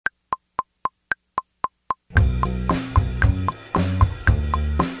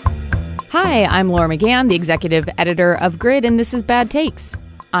Hi, I'm Laura McGann, the executive editor of Grid, and this is Bad Takes.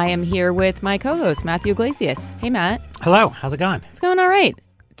 I am here with my co-host, Matthew Iglesias. Hey, Matt. Hello. How's it going? It's going all right.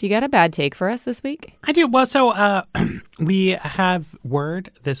 Do you got a bad take for us this week? I do. Well, so we have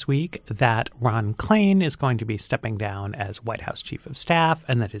word this week that Ron Klain is going to be stepping down as White House Chief of Staff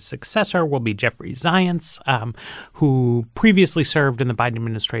and that his successor will be Jeffrey Zients, who previously served in the Biden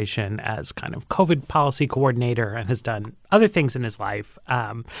administration as kind of COVID policy coordinator and has done other things in his life.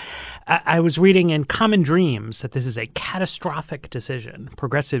 I was reading in Common Dreams that this is a catastrophic decision.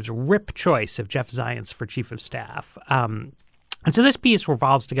 Progressives rip choice of Jeff Zients for Chief of Staff. And so this piece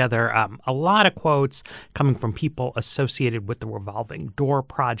revolves together a lot of quotes coming from people associated with the Revolving Door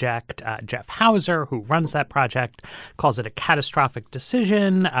Project. Jeff Hauser, who runs that project, calls it a catastrophic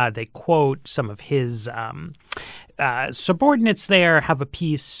decision. They quote some of his subordinates there, have a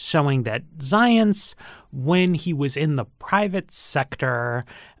piece showing that Zients, when he was in the private sector,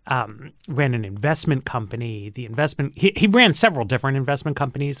 ran an investment company. He ran several different investment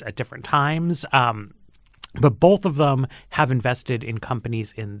companies at different times. But both of them have invested in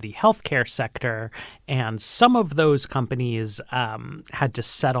companies in the healthcare sector, and some of those companies had to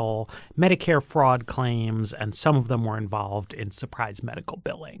settle Medicare fraud claims, and some of them were involved in surprise medical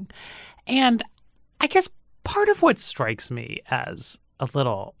billing. And I guess part of what strikes me as a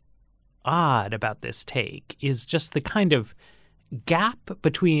little odd about this take is just the kind of gap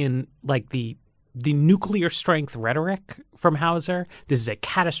between like the nuclear strength rhetoric from Hauser. This is a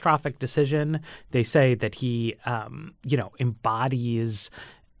catastrophic decision. They say that he, embodies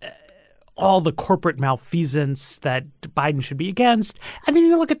all the corporate malfeasance that Biden should be against. And then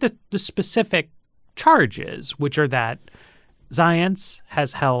you look at the specific charges, which are that Zients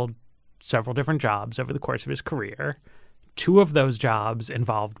has held several different jobs over the course of his career. Two of those jobs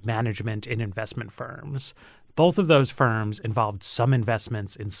involved management in investment firms. Both of those firms involved some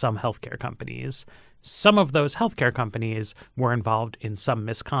investments in some healthcare companies. Some of those healthcare companies were involved in some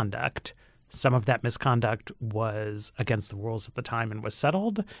misconduct. Some of that misconduct was against the rules at the time and was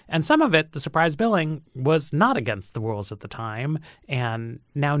settled. And some of it, the surprise billing, was not against the rules at the time. And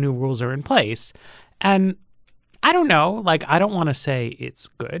now new rules are in place. And I don't know, I don't want to say it's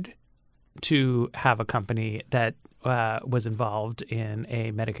good to have a company that was involved in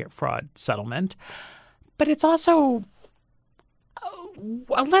a Medicare fraud settlement. But it's also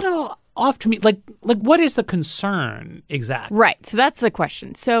a little off to me. Like what is the concern exactly? Right. So that's the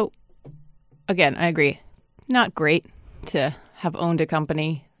question. So, again, I agree. Not great to have owned a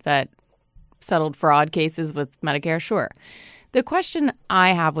company that settled fraud cases with Medicare. Sure. The question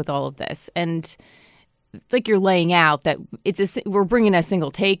I have with all of this, and like you're laying out that we're bringing a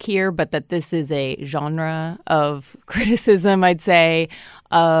single take here, but that this is a genre of criticism, I'd say,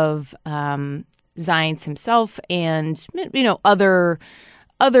 of Zients himself and,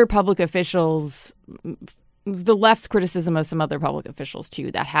 other public officials, the left's criticism of some other public officials,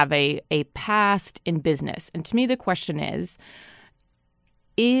 too, that have a past in business. And to me, the question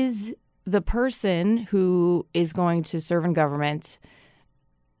is the person who is going to serve in government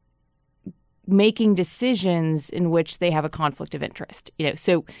making decisions in which they have a conflict of interest?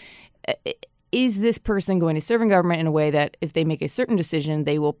 So is this person going to serve in government in a way that if they make a certain decision,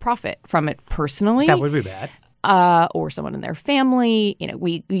 they will profit from it personally? That would be bad. Or someone in their family.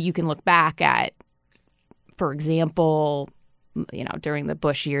 You can look back at, for example, during the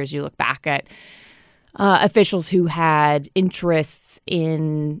Bush years, you look back at officials who had interests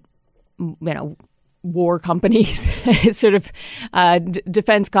in, war companies, sort of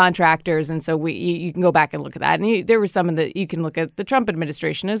defense contractors. And so you can go back and look at that. And there was some of you can look at the Trump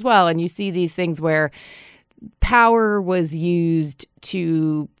administration as well. And you see these things where power was used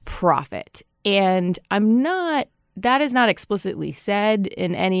to profit. And that is not explicitly said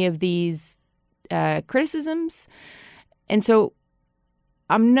in any of these criticisms. And so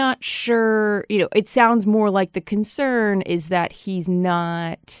I'm not sure, it sounds more like the concern is that he's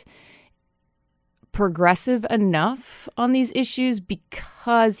not progressive enough on these issues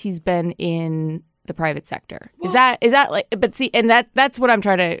because he's been in the private sector. Is that like, but see, and that's what I'm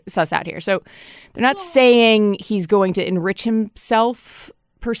trying to suss out here. So they're not saying he's going to enrich himself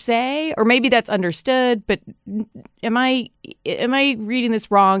per se, or maybe that's understood, but am I reading this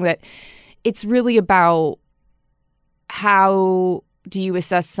wrong, that it's really about how do you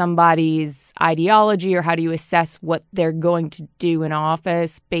assess somebody's ideology, or how do you assess what they're going to do in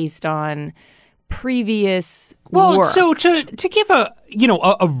office based on previous work? So to give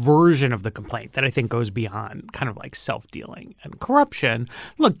a version of the complaint that I think goes beyond kind of like self-dealing and corruption,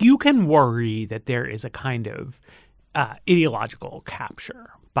 look, you can worry that there is a kind of ideological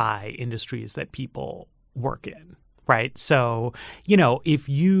capture by industries that people work in, right? So, if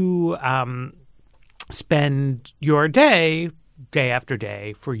you spend your day after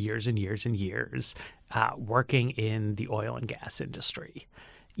day for years and years and years working in the oil and gas industry,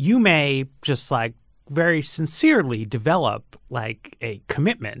 you may just very sincerely develop a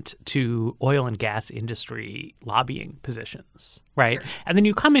commitment to oil and gas industry lobbying positions, right? Sure. And then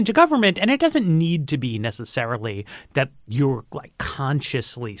you come into government, and it doesn't need to be necessarily that you're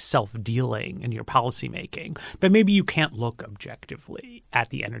consciously self-dealing in your policymaking, but maybe you can't look objectively at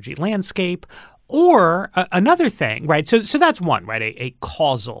the energy landscape. Or another thing, right? So that's one, right? A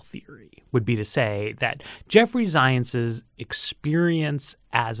causal theory would be to say that Jeffrey Zients' experience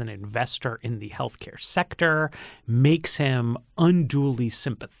as an investor in the healthcare sector makes him unduly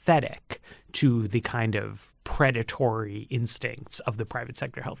sympathetic to the kind of predatory instincts of the private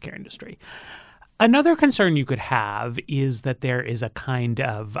sector healthcare industry. Another concern you could have is that there is a kind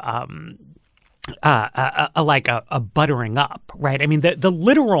of a buttering up, right? I mean, the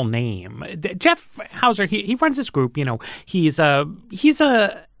literal name, Jeff Hauser, he runs this group. He's a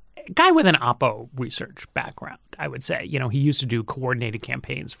guy with an oppo research background, I would say. He used to do coordinated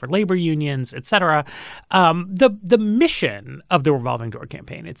campaigns for labor unions, et cetera. The mission of the Revolving Door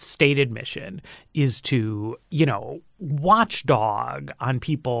campaign, its stated mission, is to, watchdog on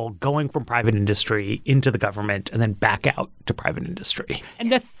people going from private industry into the government and then back out to private industry.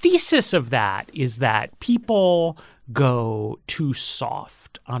 And the thesis of that is that people go too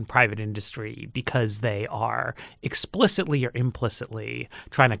soft on private industry because they are explicitly or implicitly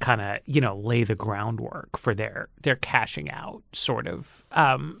trying to kind of, lay the groundwork for their cashing out sort of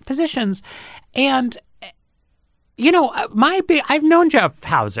positions. And I've known Jeff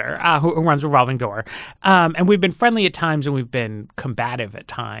Hauser, who runs Revolving Door, and we've been friendly at times and we've been combative at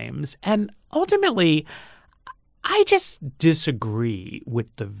times. And ultimately, I just disagree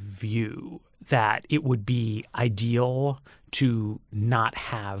with the view that it would be ideal to not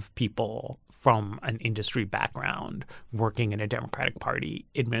have people from an industry background working in a Democratic Party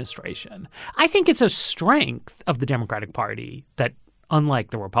administration. I think it's a strength of the Democratic Party that, unlike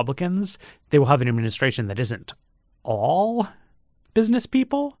the Republicans, they will have an administration that isn't all business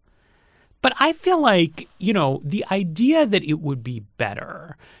people. But I feel like, the idea that it would be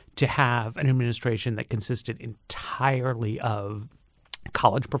better to have an administration that consisted entirely of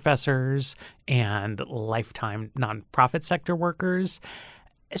college professors and lifetime nonprofit sector workers,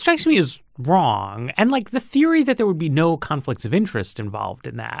 it strikes me as wrong. And the theory that there would be no conflicts of interest involved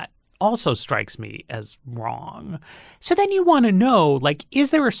in that also strikes me as wrong. So then you want to know, is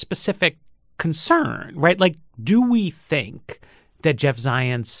there a specific concern, right? Do we think that Jeff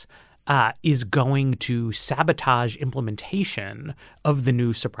Zients is going to sabotage implementation of the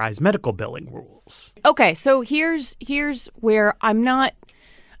new surprise medical billing rules? Okay, so here's where I'm not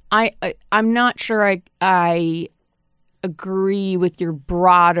sure I agree with your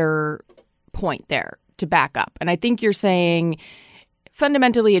broader point there, to back up. And I think you're saying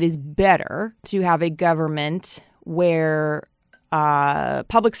fundamentally it is better to have a government where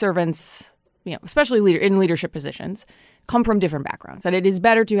public servants, especially in leadership positions, come from different backgrounds. And it is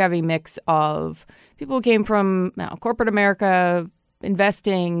better to have a mix of people who came from corporate America,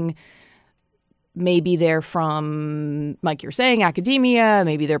 investing. Maybe they're from, like you're saying, academia.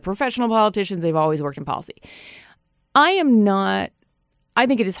 Maybe they're professional politicians. They've always worked in policy. I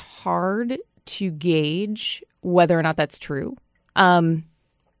think it is hard to gauge whether or not that's true. I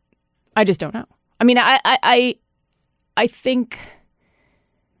just don't know. I mean, I think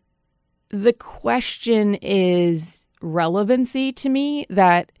the question is relevancy to me.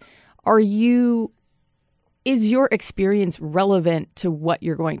 That is your experience relevant to what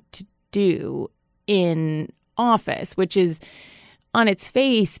you're going to do in office, which is, on its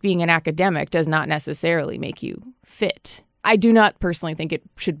face, being an academic does not necessarily make you fit. I do not personally think it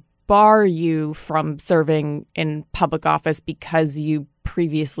should bar you from serving in public office because you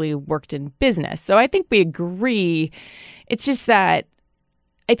previously worked in business. So I think we agree. It's just that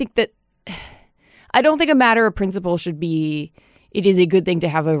I don't think a matter of principle should be it is a good thing to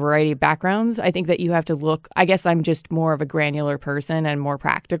have a variety of backgrounds. I think that you have to look, I guess I'm just more of a granular person and more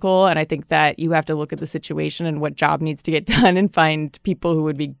practical. And I think that you have to look at the situation and what job needs to get done and find people who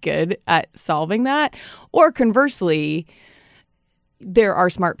would be good at solving that. Or conversely, there are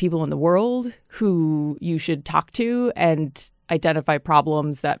smart people in the world who you should talk to and identify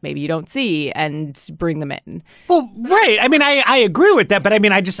problems that maybe you don't see and bring them in. Well, right. I mean, I agree with that. But I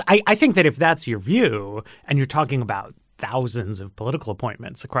mean, I think that if that's your view and you're talking about thousands of political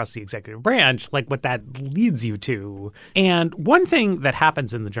appointments across the executive branch, like what that leads you to. And one thing that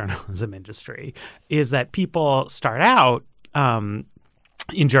happens in the journalism industry is that people start out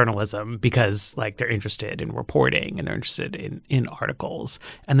in journalism because like they're interested in reporting and they're interested in articles,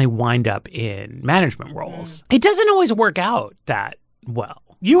 and they wind up in management roles. It doesn't always work out that well.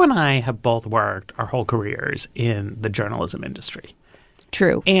 You and I have both worked our whole careers in the journalism industry.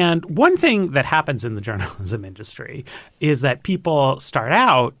 True. And one thing that happens in the journalism industry is that people start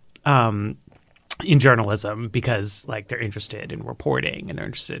out in journalism because like they're interested in reporting and they're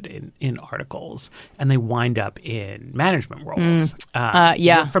interested in articles, and they wind up in management roles.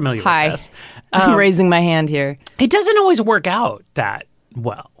 You're familiar with this. I'm raising my hand here. It doesn't always work out that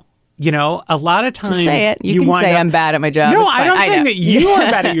well. You know, a lot of times just say it. You can say I'm bad at my job. No, I'm not saying that you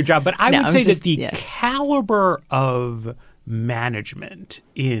are bad at your job, but I would say that the yes. caliber of management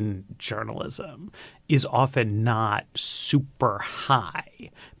in journalism is often not super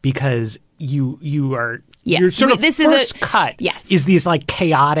high because you are your sort of first cut is these like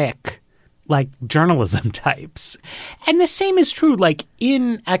chaotic like journalism types. And the same is true like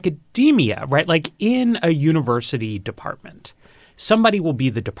in academia, right? Like in a university department. Somebody will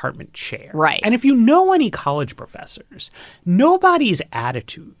be the department chair. Right. And if you know any college professors, nobody's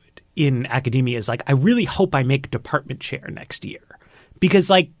attitude in academia is like, I really hope I make department chair next year.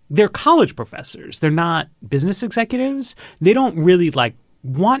 Because like they're college professors. They're not business executives. They don't really like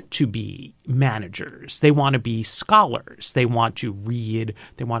want to be managers. They want to be scholars. They want to read.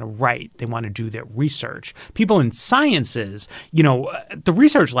 They want to write. They want to do their research. People in sciences, you know, the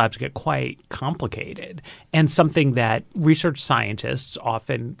research labs get quite complicated. And something that research scientists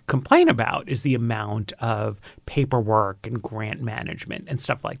often complain about is the amount of paperwork and grant management and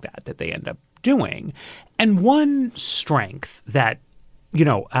stuff like that that they end up doing. And one strength that, you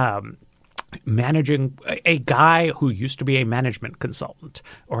know, managing a guy who used to be a management consultant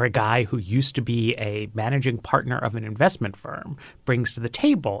or a guy who used to be a managing partner of an investment firm brings to the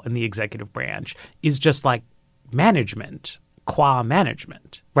table in the executive branch is just like management, qua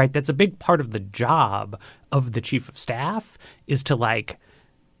management, right? That's a big part of the job of the chief of staff is to like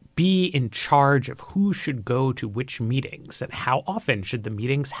be in charge of who should go to which meetings and how often should the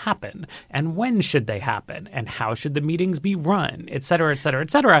meetings happen and when should they happen and how should the meetings be run, et cetera, et cetera,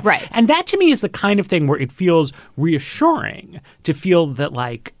 et cetera. Right. And that to me is the kind of thing where it feels reassuring to feel that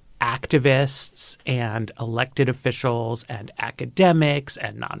like activists and elected officials and academics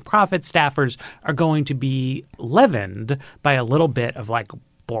and nonprofit staffers are going to be leavened by a little bit of like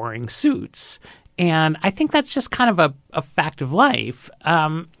boring suits. And I think that's just kind of a fact of life,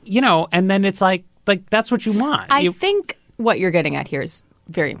 you know, and then it's like that's what you want. I think what you're getting at here is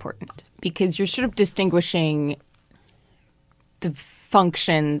very important because you're sort of distinguishing the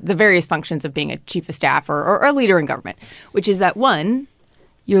various functions of being a chief of staff or a leader in government, which is that one,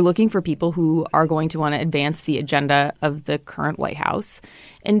 you're looking for people who are going to want to advance the agenda of the current White House.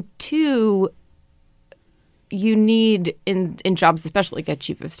 And two, you need in jobs, especially like a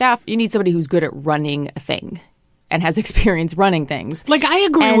chief of staff, you need somebody who's good at running a thing and has experience running things. Like I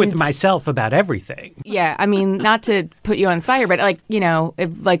agree with myself about everything. Yeah. I mean, not to put you on fire, but like, you know,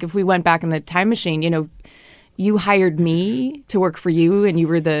 if we went back in the time machine, you know, you hired me to work for you and you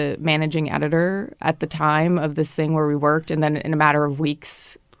were the managing editor at the time of this thing where we worked. And then in a matter of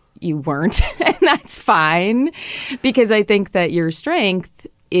weeks, you weren't. And that's fine because I think that your strength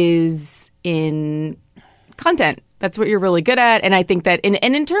is in content. That's what you're really good at. And I think that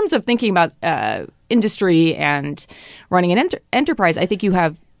in terms of thinking about industry and running an enterprise, I think you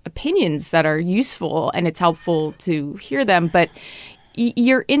have opinions that are useful and it's helpful to hear them. But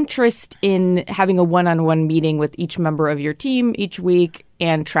your interest in having a one-on-one meeting with each member of your team each week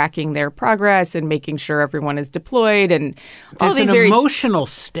and tracking their progress and making sure everyone is deployed and all There's these an emotional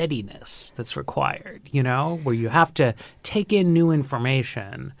steadiness that's required, you know, where you have to take in new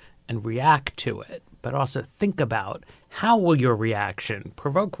information and react to it, but also think about how will your reaction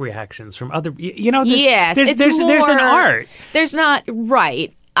provoke reactions from other, you know, there's an art. There's not,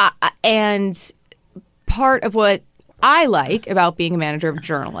 right. And part of what I like about being a manager of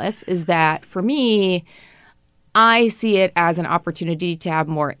journalists is that for me, I see it as an opportunity to have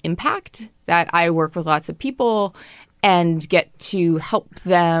more impact, that I work with lots of people and get to help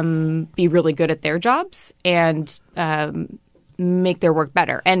them be really good at their jobs and make their work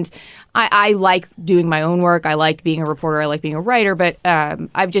better. And I like doing my own work. I like being a reporter. I like being a writer. But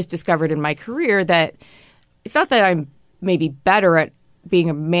I've just discovered in my career that it's not that I'm maybe better at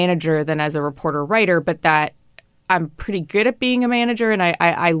being a manager than as a reporter writer, but that I'm pretty good at being a manager and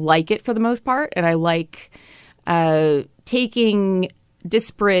I like it for the most part. And I like taking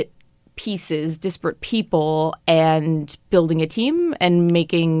disparate pieces, disparate people, and building a team and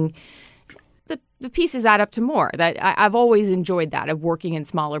making the pieces add up to more. That I've always enjoyed that, of working in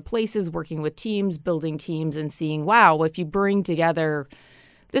smaller places, working with teams, building teams, and seeing, wow, if you bring together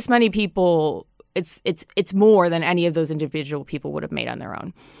this many people, it's more than any of those individual people would have made on their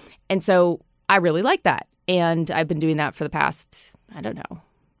own. And so I really like that. And I've been doing that for the past, I don't know,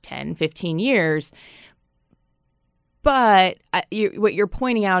 10, 15 years. But what you're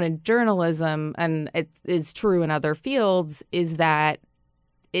pointing out in journalism, and it is true in other fields, is that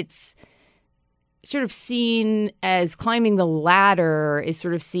it's sort of seen as climbing the ladder is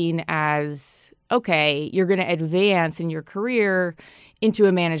sort of seen as, okay, you're going to advance in your career into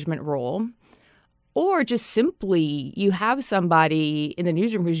a management role. Or just simply you have somebody in the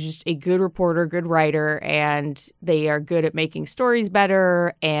newsroom who's just a good reporter, good writer, and they are good at making stories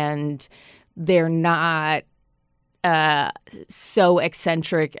better, and they're not so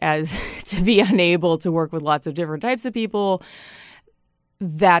eccentric as to be unable to work with lots of different types of people,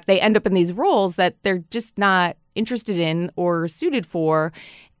 that they end up in these roles that they're just not interested in or suited for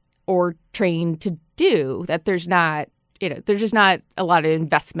or trained to do, that there's just not a lot of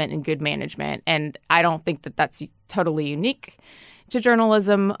investment in good management. And I don't think that that's totally unique to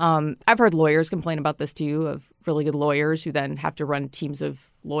journalism. I've heard lawyers complain about this too, of really good lawyers who then have to run teams of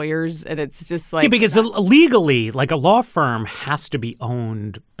lawyers. And it's just like... Yeah, because legally, like a law firm has to be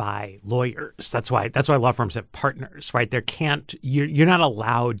owned by lawyers. That's why law firms have partners, right? You're not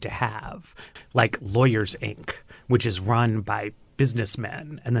allowed to have like Lawyers Inc., which is run by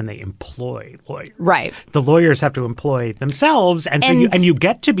businessmen, and then they employ lawyers. Right. The lawyers have to employ themselves, and so you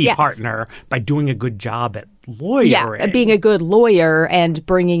get to be partner by doing a good job at lawyering. Yeah, being a good lawyer and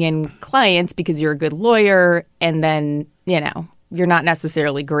bringing in clients because you're a good lawyer, and then, you're not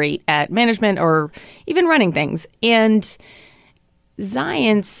necessarily great at management or even running things. And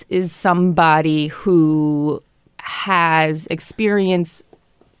Zients is somebody who has experience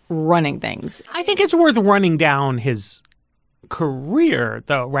running things. I think it's worth running down his career,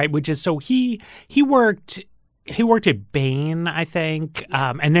 though, right? Which is, so he worked at Bain, I think,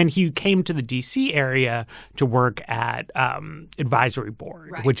 and then he came to the D.C. area to work at Advisory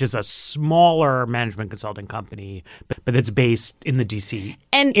Board, right, which is a smaller management consulting company, but it's based in the D.C.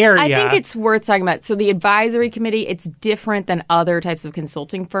 area. I think it's worth talking about. So the Advisory Committee, it's different than other types of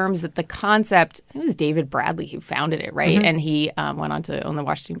consulting firms. That the concept, it was David Bradley who founded it, right? Mm-hmm. And he went on to own the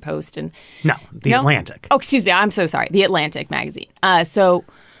Washington Post and The Atlantic. Oh, excuse me, I'm so sorry, the Atlantic magazine. So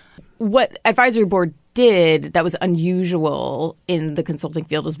what Advisory Board did that was unusual in the consulting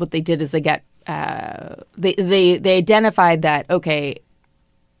field is what they did is they identified that, okay,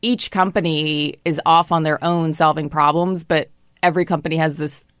 each company is off on their own solving problems, but every company has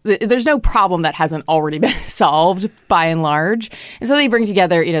this. There's no problem that hasn't already been solved by and large. And so they bring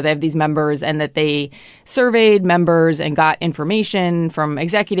together, they have these members, and that they surveyed members and got information from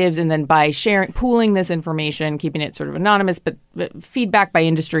executives. And then by pooling this information, keeping it sort of anonymous, but feedback by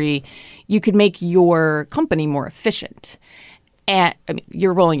industry, you could make your company more efficient. And I mean,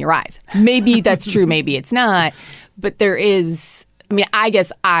 you're rolling your eyes. Maybe that's true. Maybe it's not. But there is... I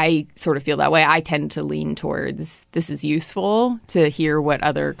guess I sort of feel that way. I tend to lean towards this is useful to hear what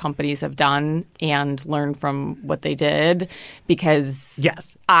other companies have done and learn from what they did, because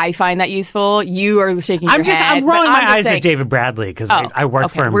I find that useful. You are shaking your head. I'm rolling my eyes at David Bradley because I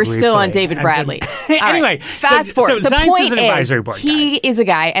work for him We're briefly. Still on David Bradley. Anyway, fast forward. So the Zients point is an advisory board he is a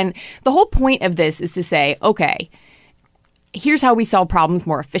guy, and the whole point of this is to say, okay, here's how we solve problems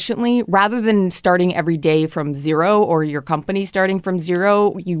more efficiently. Rather than starting every day from zero, or your company starting from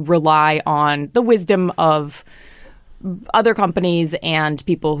zero, you rely on the wisdom of other companies and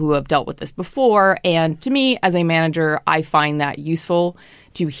people who have dealt with this before. And to me, as a manager, I find that useful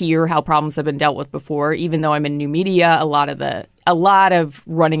to hear how problems have been dealt with before. Even though I'm in new media, a lot of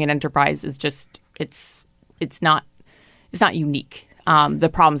running an enterprise is just it's not unique. The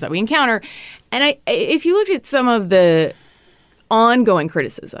problems that we encounter, and if you look at some of the ongoing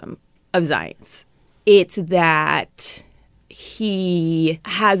criticism of Zients, it's that he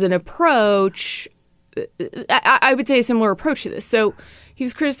has an approach, I would say a similar approach to this. So he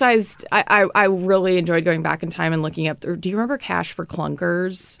was criticized. I really enjoyed going back in time and looking up. Do you remember Cash for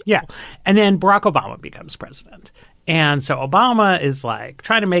Clunkers? Yeah. And then Barack Obama becomes president. And so Obama is like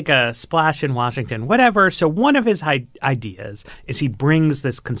trying to make a splash in Washington, whatever. So one of his ideas is he brings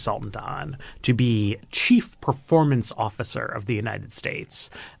this consultant on to be chief performance officer of the United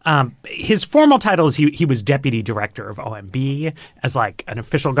States. His formal title is he was deputy director of OMB as like an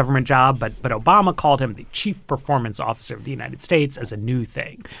official government job, but Obama called him the chief performance officer of the United States as a new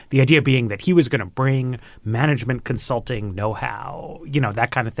thing. The idea being that he was going to bring management consulting know-how, that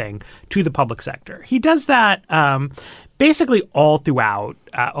kind of thing to the public sector. He does that. basically all throughout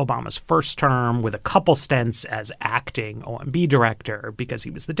Obama's first term, with a couple stints as acting OMB director because he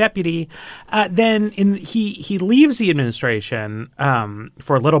was the deputy. Then he leaves the administration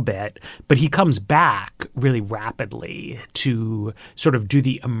for a little bit, but he comes back really rapidly to sort of do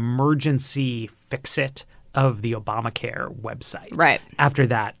the emergency fix-it of the Obamacare website right after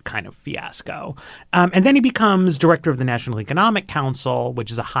that kind of fiasco. And then he becomes director of the National Economic Council,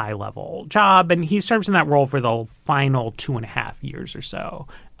 which is a high-level job, and he serves in that role for the final 2.5 years or so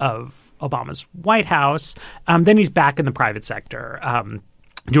of Obama's White House. Then he's back in the private sector,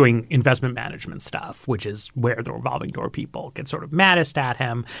 doing investment management stuff, which is where the revolving door people get sort of maddest at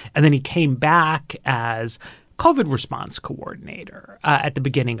him. And then he came back as COVID response coordinator at the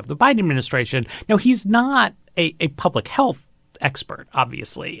beginning of the Biden administration. Now, he's not a public health expert,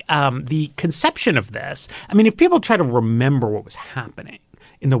 obviously. The conception of this, I mean, if people try to remember what was happening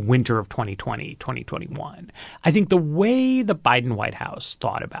in the winter of 2020, 2021, I think the way the Biden White House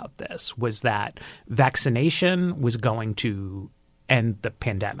thought about this was that vaccination was going to end the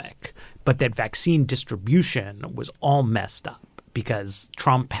pandemic, but that vaccine distribution was all messed up, because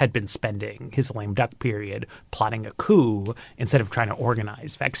Trump had been spending his lame duck period plotting a coup instead of trying to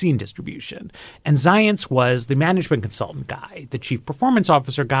organize vaccine distribution. And Zients was the management consultant guy, the chief performance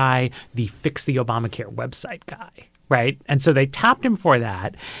officer guy, the fix the Obamacare website guy, right? And so they tapped him for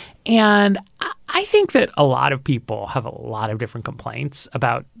that. And I think that a lot of people have a lot of different complaints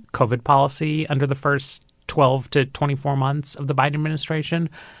about COVID policy under the first 12 to 24 months of the Biden administration.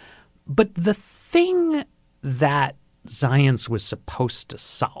 But the thing that Zients was supposed to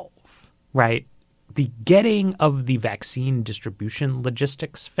solve, right? The getting of the vaccine distribution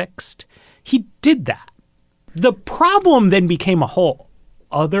logistics fixed. He did that. The problem then became a whole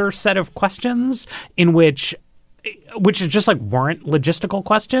other set of questions which is just like weren't logistical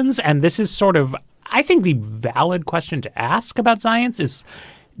questions. And this is sort of, I think the valid question to ask about Zients is,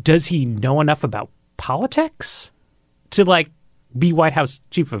 does he know enough about politics to like be White House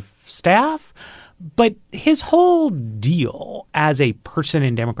chief of staff? But his whole deal as a person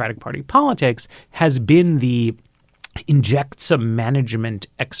in Democratic Party politics has been the inject some management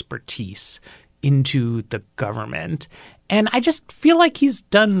expertise into the government. And I just feel like he's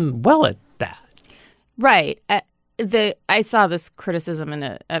done well at that. Right. I saw this criticism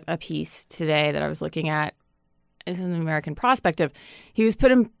in a piece today that I was looking at. It's in the American Prospect. He was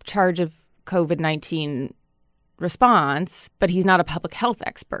put in charge of COVID-19 response, but he's not a public health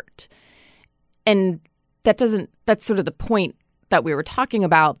expert. And that's sort of the point that we were talking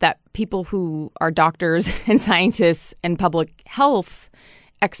about, that people who are doctors and scientists and public health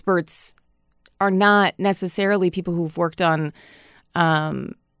experts are not necessarily people who've worked on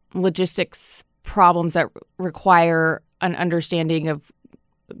logistics problems that require an understanding of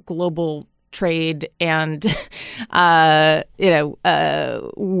global trade and,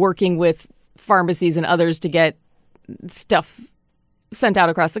 working with pharmacies and others to get stuff sent out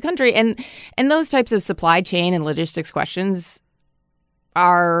across the country. And those types of supply chain and logistics questions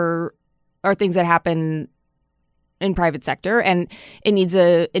are things that happen in private sector, and it needs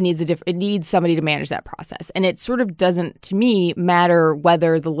somebody to manage that process. And it sort of doesn't, to me, matter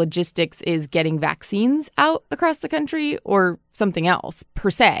whether the logistics is getting vaccines out across the country or something else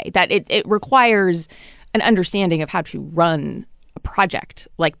per se. That it requires an understanding of how to run a project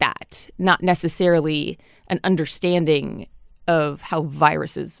like that, not necessarily an understanding of how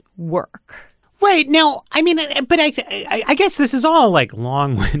viruses work. Right. Now, I mean, but I guess this is all like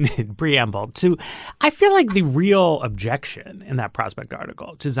long-winded preamble to, I feel like the real objection in that Prospect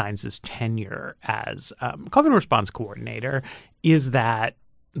article to Zients' tenure as COVID response coordinator is that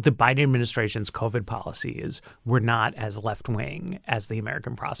the Biden administration's COVID policies were not as left-wing as the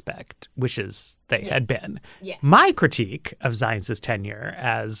American Prospect wishes they had been. Yes. My critique of Zients' tenure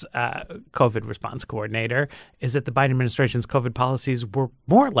as COVID response coordinator is that the Biden administration's COVID policies were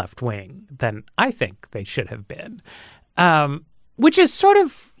more left-wing than I think they should have been, which is sort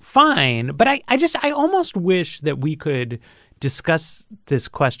of fine. But I almost wish that we could discuss this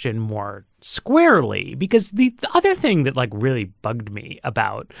question more squarely, because the other thing that like really bugged me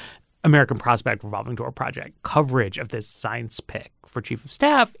about American Prospect Revolving Door Project coverage of this Zients pick for chief of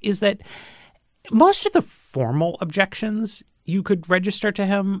staff is that most of the formal objections you could register to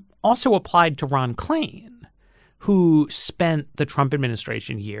him also applied to Ron Klain, who spent the Trump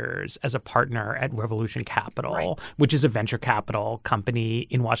administration years as a partner at Revolution Capital, right, which is a venture capital company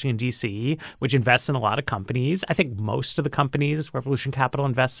in Washington, D.C., which invests in a lot of companies. I think most of the companies Revolution Capital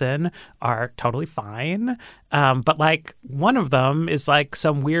invests in are totally fine. But like one of them is like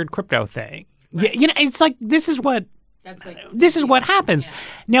some weird crypto thing. Right. You know, it's like this is what happens. Yeah.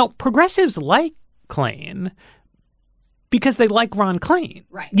 Now, progressives like Klain because they like Ron Klain.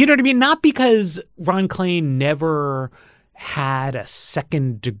 Right. You know what I mean? Not because Ron Klain never had a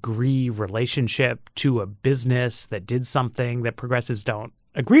second-degree relationship to a business that did something that progressives don't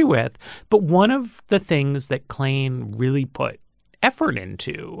agree with. But one of the things that Klain really put effort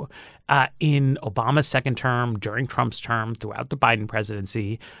into in Obama's second term, during Trump's term, throughout the Biden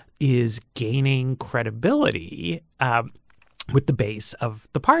presidency, is gaining credibility with the base of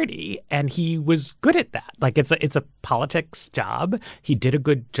the party. And he was good at that. Like, it's a politics job. He did a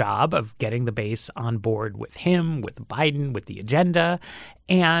good job of getting the base on board with him, with Biden, with the agenda.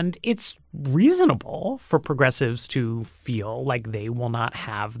 And it's reasonable for progressives to feel like they will not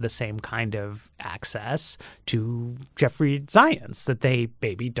have the same kind of access to Jeffrey Zients, that they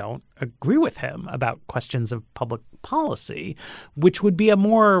maybe don't agree with him about questions of public policy, which would be a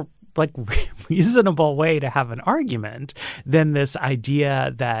more like reasonable way to have an argument than this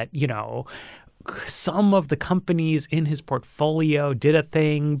idea that, you know, some of the companies in his portfolio did a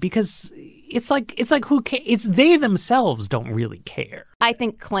thing, because it's like who cares? It's they themselves don't really care. I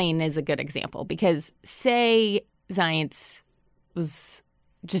think Klain is a good example, because say Zients was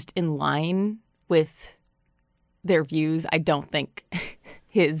just in line with their views, I don't think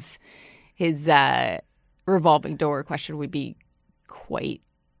his revolving door question would be quite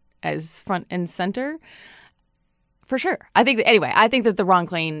as front and center, for sure. I think that the Ron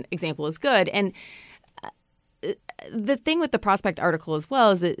Klain example is good. And the thing with the Prospect article as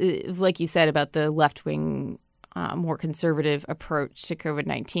well is that, like you said about the left-wing, more conservative approach to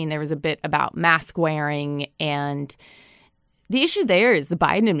COVID-19, there was a bit about mask wearing. And the issue there is the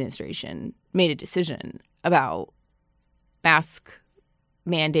Biden administration made a decision about mask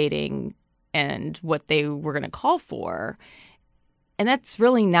mandating and what they were going to call for. And that's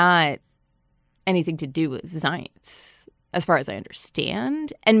really not anything to do with Zients, as far as I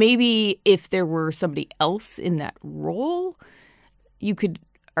understand. And maybe if there were somebody else in that role, you could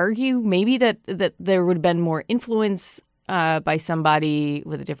argue maybe that there would have been more influence by somebody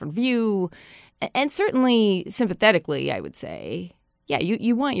with a different view. And certainly sympathetically, I would say, yeah,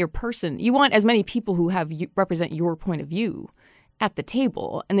 you want your person, you want as many people who represent your point of view at the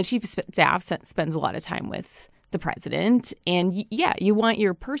table. And the chief of staff spends a lot of time with the president. And yeah, you want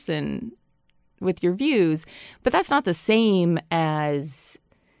your person with your views, but that's not the same as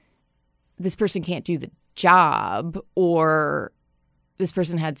this person can't do the job or this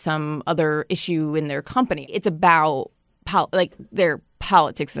person had some other issue in their company. It's about their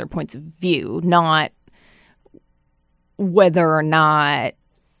politics and their points of view, not whether or not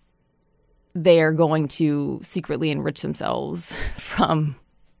they're going to secretly enrich themselves from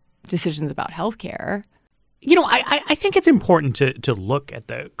decisions about healthcare. You know, I think it's important to look at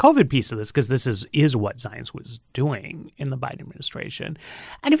the COVID piece of this, because this is what Zients was doing in the Biden administration.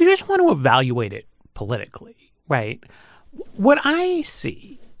 And if you just want to evaluate it politically, right, what I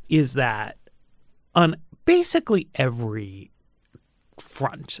see is that on basically every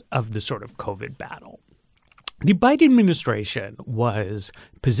front of the sort of COVID battle, the Biden administration was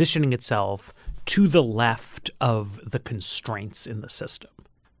positioning itself to the left of the constraints in the system.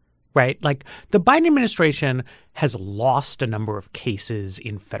 Right? Like, the Biden administration has lost a number of cases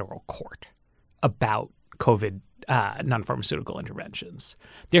in federal court about COVID non-pharmaceutical interventions.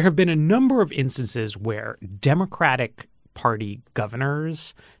 There have been a number of instances where Democratic Party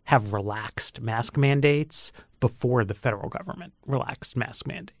governors have relaxed mask mandates before the federal government relaxed mask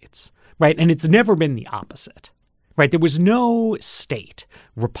mandates. Right? And it's never been the opposite. Right? There was no state,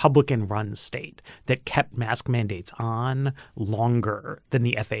 Republican-run state, that kept mask mandates on longer than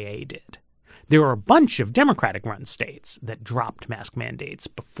the FAA did. There are a bunch of Democratic-run states that dropped mask mandates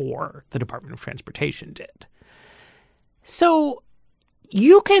before the Department of Transportation did. So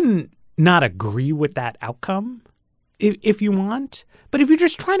you can not agree with that outcome if you want, but if you're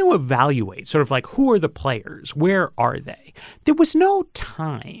just trying to evaluate sort of like, who are the players, where are they, there was no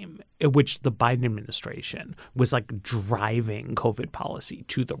time at which the Biden administration was like driving COVID policy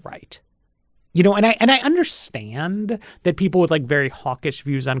to the right. You know, and I understand that people with like very hawkish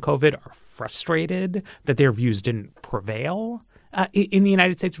views on COVID are frustrated that their views didn't prevail in the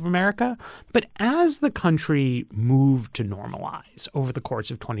United States of America. But as the country moved to normalize over the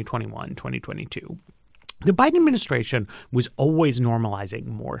course of 2021, 2022, the Biden administration was always normalizing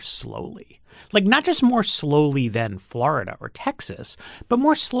more slowly. Like, not just more slowly than Florida or Texas, but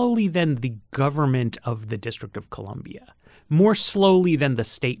more slowly than the government of the District of Columbia, more slowly than the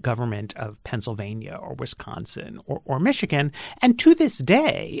state government of Pennsylvania or Wisconsin or Michigan. And to this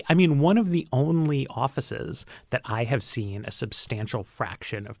day, I mean, one of the only offices that I have seen a substantial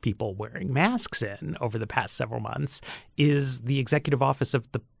fraction of people wearing masks in over the past several months is the executive office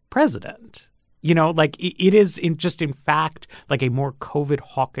of the president. Like it is in fact like a more COVID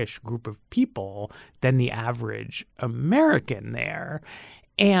hawkish group of people than the average American there.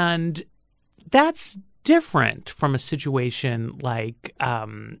 And that's different from a situation like,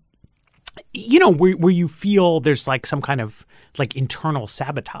 where you feel there's like some kind of like internal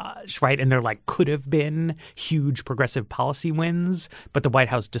sabotage, right? And there like could have been huge progressive policy wins, but the White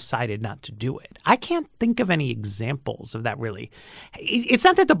House decided not to do it. I can't think of any examples of that really. It's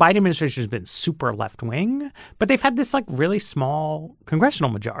not that the Biden administration has been super left wing, but they've had this like really small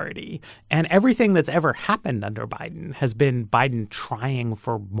congressional majority. And everything that's ever happened under Biden has been Biden trying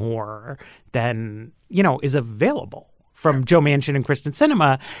for more than, is available from Joe Manchin and Kristen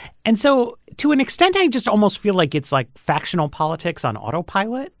Sinema. And so to an extent, I just almost feel like it's like factional politics on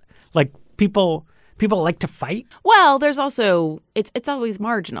autopilot. Like people like to fight. Well, there's also it's always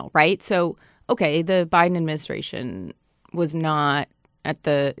marginal, right? So, okay, the Biden administration was not at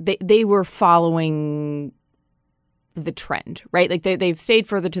they were following the trend, right? Like they've stayed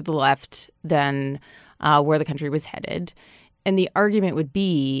further to the left than where the country was headed. And the argument would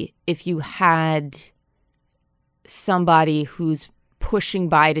be if you had somebody who's pushing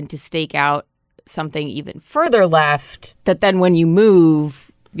Biden to stake out something even further left, that then when you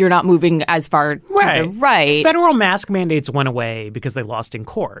move, you're not moving as far to the right. Federal mask mandates went away because they lost in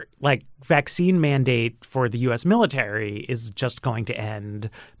court. Like vaccine mandate for the U.S. military is just going to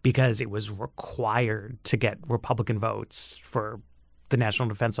end because it was required to get Republican votes for the National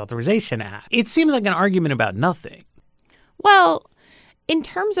Defense Authorization Act. It seems like an argument about nothing. Well, in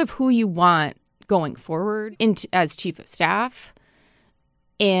terms of who you want going forward as chief of staff,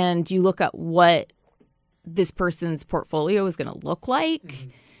 and you look at what this person's portfolio is going to look like,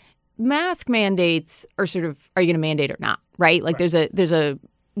 mask mandates are sort of, are you going to mandate or not, right? Like there's a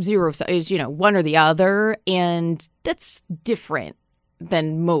zero, one or the other, and that's different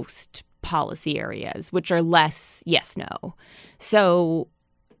than most policy areas, which are less yes, no. So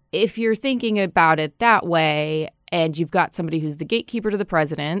if you're thinking about it that way, and you've got somebody who's the gatekeeper to the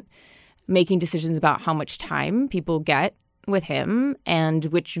president, making decisions about how much time people get with him and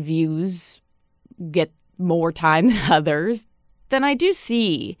which views get more time than others, then I do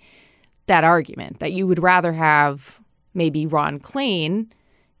see that argument that you would rather have maybe Ron Klain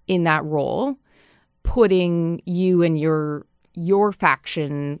in that role, putting you and your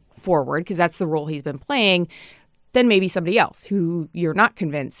faction forward, because that's the role he's been playing, than maybe somebody else who you're not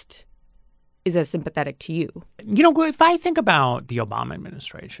convinced is as sympathetic to you. If I think about the Obama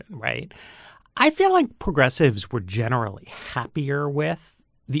administration, right, I feel like progressives were generally happier with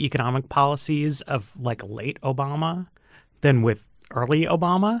the economic policies of like late Obama than with early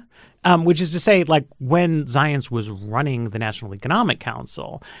Obama, which is to say, like when Zients was running the National Economic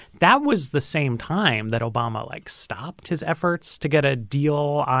Council, that was the same time that Obama like stopped his efforts to get a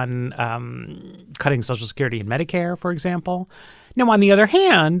deal on cutting Social Security and Medicare, for example. Now, on the other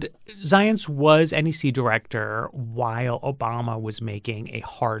hand, Zients was NEC director while Obama was making a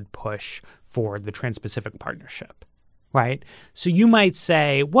hard push for the Trans-Pacific Partnership, right? So you might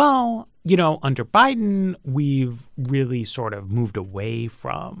say, well, under Biden, we've really sort of moved away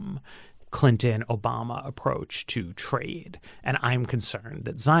from Clinton-Obama approach to trade. And I'm concerned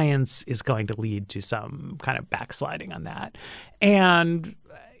that Zients is going to lead to some kind of backsliding on that. And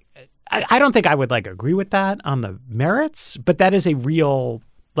I don't think I would like agree with that on the merits, but that is a real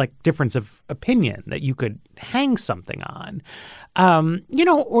like difference of opinion that you could hang something on.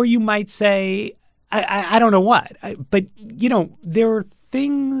 Or you might say, I don't know what, but there are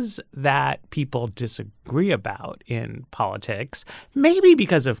things that people disagree about in politics, maybe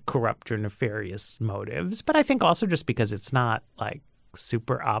because of corrupt or nefarious motives, but I think also just because it's not like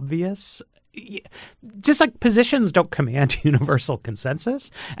super obvious. Just like positions don't command universal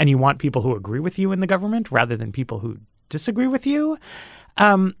consensus, and you want people who agree with you in the government rather than people who disagree with you.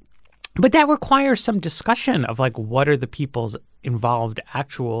 But that requires some discussion of like what are the people's involved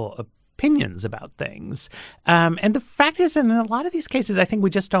actual opinions about things. And the fact is, in a lot of these cases, I think we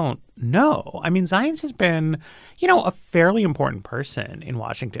just don't know. I mean, Zients has been, a fairly important person in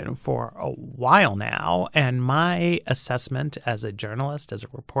Washington for a while now. And my assessment as a journalist, as a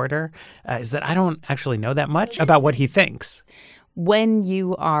reporter, is that I don't actually know that much about what he thinks. When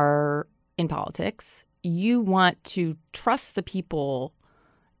you are in politics, you want to trust the people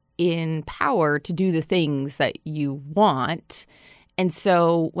in power to do the things that you want. And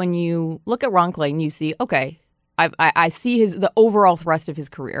so when you look at Ron Klain, you see, okay, I see the overall thrust of his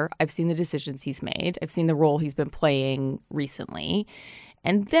career. I've seen the decisions he's made. I've seen the role he's been playing recently.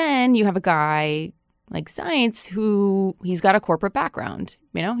 And then you have a guy like Zients who he's got a corporate background.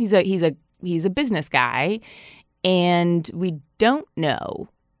 He's a business guy, and we don't know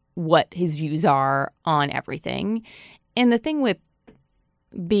what his views are on everything. And the thing with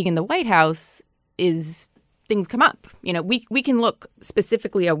being in the White House is things come up. You know, we can look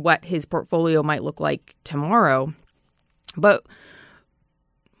specifically at what his portfolio might look like tomorrow, but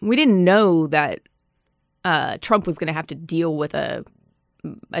we didn't know that Trump was going to have to deal with a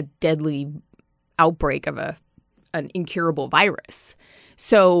deadly outbreak of an incurable virus.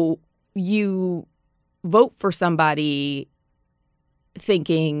 So you vote for somebody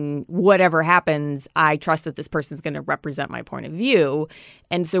thinking whatever happens, I trust that this person's going to represent my point of view.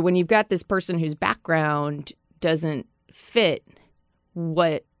 And so when you've got this person whose background doesn't fit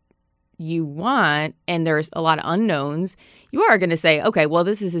what you want and there's a lot of unknowns, you are going to say, okay, well,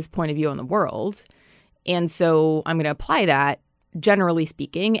 this is his point of view on the world. And so I'm going to apply that, generally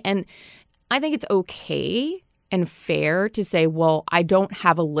speaking. And I think it's okay and fair to say, well, I don't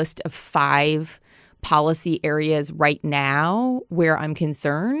have a list of 5 policy areas right now where I'm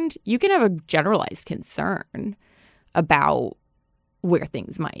concerned. You can have a generalized concern about where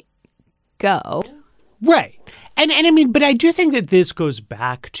things might go. Right. And I mean, but I do think that this goes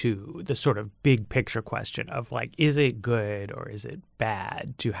back to the sort of big picture question of like, is it good or is it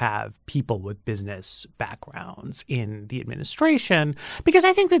bad to have people with business backgrounds in the administration? Because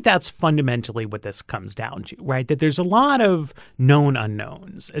I think that that's fundamentally what this comes down to, right? That there's a lot of known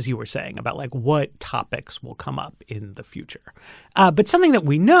unknowns, as you were saying, about like what topics will come up in the future. But something that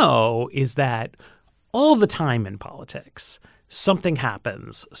we know is that all the time in politics, something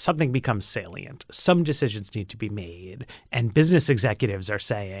happens, something becomes salient, some decisions need to be made, and business executives are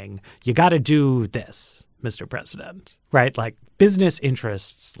saying, you got to do this, Mr. President, right? Like business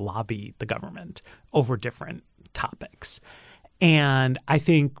interests lobby the government over different topics. And I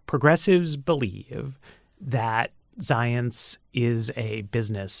think progressives believe that Zients is a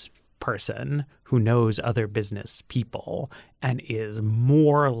business person who knows other business people and is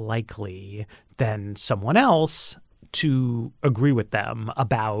more likely than someone else to agree with them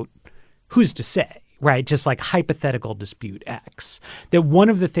about who's to say, right? Just like hypothetical dispute X. That one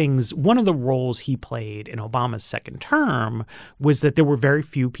of the roles he played in Obama's second term was that there were very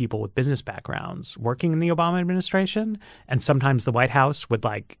few people with business backgrounds working in the Obama administration. And sometimes the White House would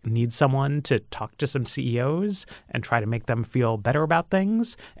like need someone to talk to some CEOs and try to make them feel better about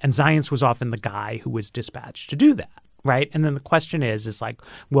things. And Zients was often the guy who was dispatched to do that. Right. And then the question is like,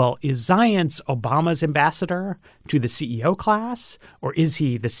 well, is Zients Obama's ambassador to the CEO class, or is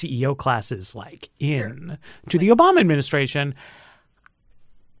he the CEO class's like in to the Obama administration?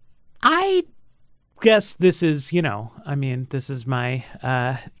 I guess this is, this is my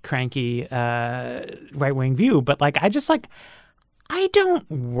cranky right wing view. But like, I don't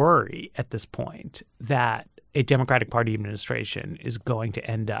worry at this point that a Democratic Party administration is going to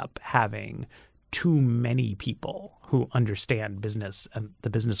end up having too many people who understand business and the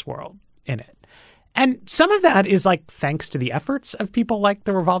business world in it. And some of that is like thanks to the efforts of people like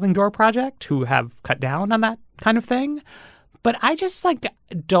the Revolving Door Project who have cut down on that kind of thing. But I just like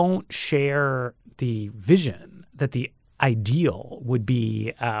don't share the vision that the ideal would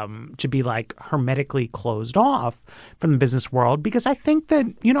be to be like hermetically closed off from the business world, because I think that,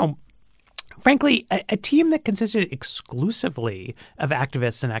 frankly, a team that consisted exclusively of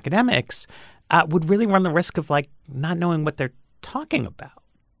activists and academics would really run the risk of like not knowing what they're talking about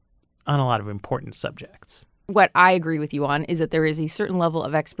on a lot of important subjects. What I agree with you on is that there is a certain level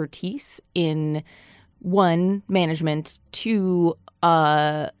of expertise in, one, management, two,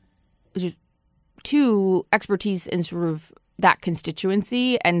 expertise in sort of that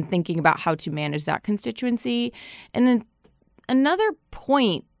constituency and thinking about how to manage that constituency. And then another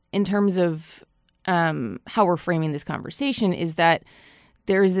point in terms of how we're framing this conversation is that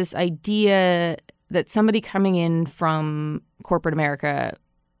there's this idea that somebody coming in from corporate America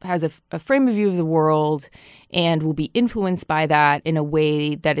has a frame of view of the world and will be influenced by that in a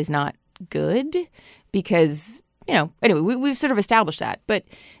way that is not good because, anyway, we've sort of established that. But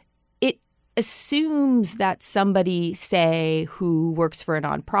it assumes that somebody, say, who works for a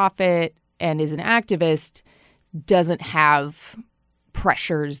nonprofit and is an activist doesn't have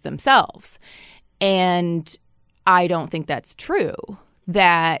pressures themselves. And I don't think that's true.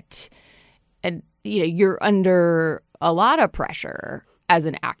 That you're under a lot of pressure as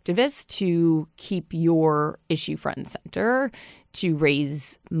an activist to keep your issue front and center, to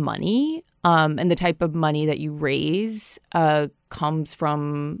raise money. And the type of money that you raise comes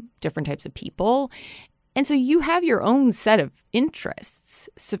from different types of people. And so you have your own set of interests.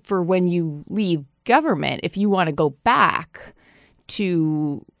 So for when you leave government, if you want to go back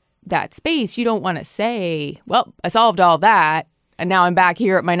to that space, you don't want to say, well, I solved all that and now I'm back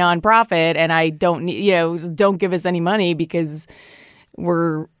here at my nonprofit and I don't need, don't give us any money because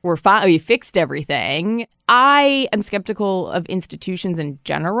we're fine. We fixed everything. I am skeptical of institutions in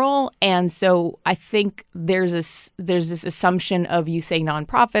general, and so I think there's this assumption of, you say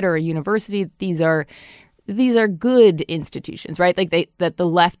nonprofit or a university, these are good institutions, right? Like that the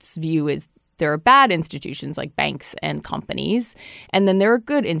left's view is there are bad institutions like banks and companies, and then there are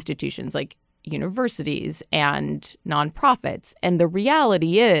good institutions like universities and nonprofits. And the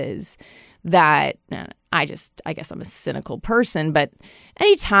reality is that I guess I'm a cynical person, but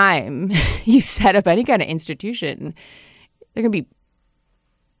anytime you set up any kind of institution, there can be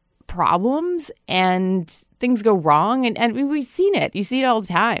problems and things go wrong. And we've seen it. You see it all the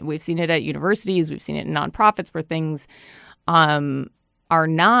time. We've seen it at universities. We've seen it in nonprofits where things are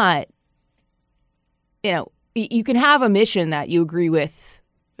not, you can have a mission that you agree with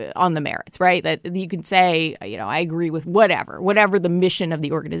on the merits, right? That you can say, I agree with whatever the mission of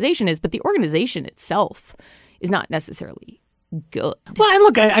the organization is, but the organization itself is not necessarily good. Well, and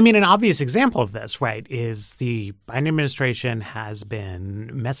look, I mean, an obvious example of this, right, is the Biden administration has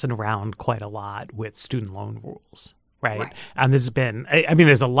been messing around quite a lot with student loan rules, right? And this has been,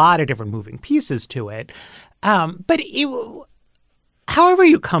 there's a lot of different moving pieces to it. But however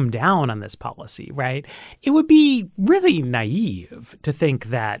you come down on this policy, right, it would be really naive to think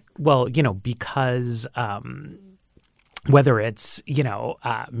that, well, because whether it's,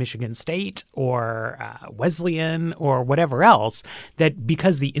 Michigan State or Wesleyan or whatever else, that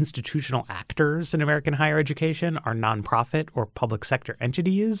because the institutional actors in American higher education are nonprofit or public sector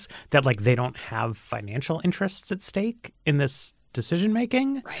entities, that they don't have financial interests at stake in this decision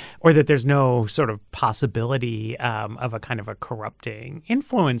making, right, or that there's no sort of possibility of a kind of a corrupting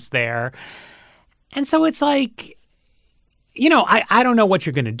influence there. And so it's like, I don't know what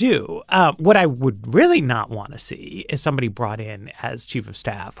you're going to do. What I would really not want to see is somebody brought in as chief of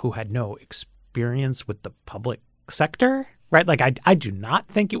staff who had no experience with the public sector, right? I do not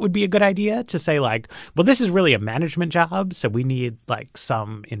think it would be a good idea to say well, this is really a management job, so we need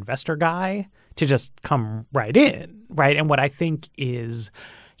some investor guy to just come right in, right? And what I think is,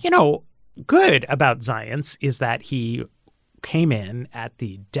 good about Zients is that he came in at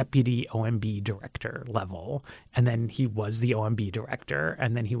the deputy OMB director level, and then he was the OMB director,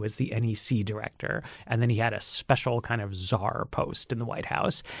 and then he was the NEC director, and then he had a special kind of czar post in the White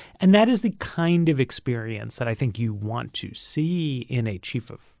House. And that is the kind of experience that I think you want to see in a chief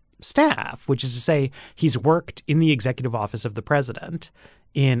of staff, which is to say he's worked in the executive office of the president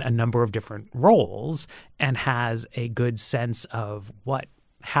in a number of different roles and has a good sense of what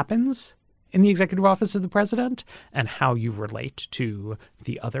happens in the executive office of the president and how you relate to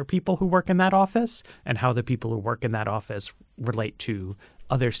the other people who work in that office and how the people who work in that office relate to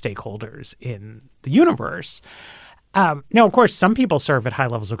other stakeholders in the universe. Now, of course, some people serve at high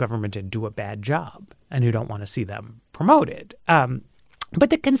levels of government and do a bad job and you don't want to see them promoted. But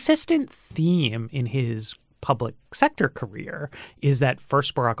the consistent theme in his public sector career is that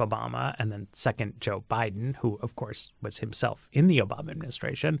first Barack Obama and then second Joe Biden, who, of course, was himself in the Obama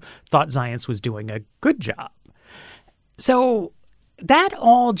administration, thought Zients was doing a good job. So that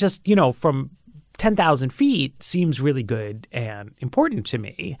all just, from 10,000 feet seems really good and important to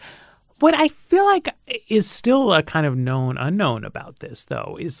me. What I feel like is still a kind of known unknown about this,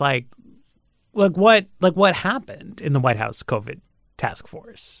 though, is what happened in the White House COVID task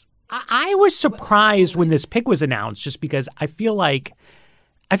force. I was surprised when this pick was announced just because I feel like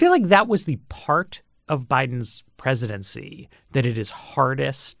that was the part of Biden's presidency that it is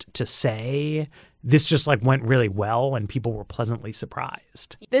hardest to say this just went really well and people were pleasantly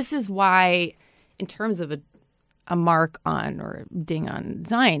surprised. This is why, in terms of a mark on or ding on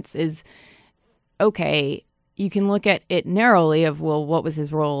Zients, is okay, you can look at it narrowly of, well, what was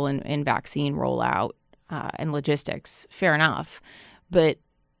his role in vaccine rollout and logistics? Fair enough. But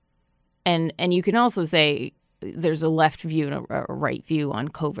and you can also say there's a left view and a right view on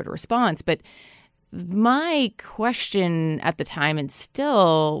COVID response. But my question at the time, and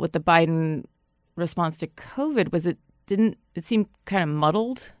still with the Biden response to COVID, was it seemed kind of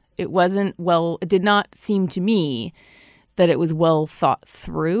muddled. It did not seem to me that it was well thought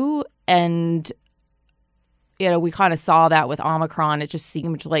through. And, we kind of saw that with Omicron. It just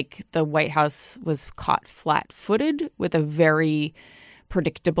seemed like the White House was caught flat-footed with a very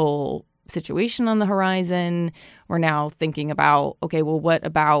predictable situation on the horizon. We're now thinking about, okay, well, what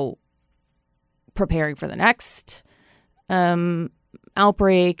about preparing for the next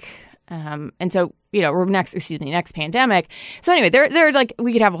outbreak? And so, or next pandemic. So anyway, there's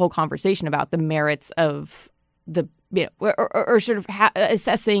we could have a whole conversation about the merits of the, or sort of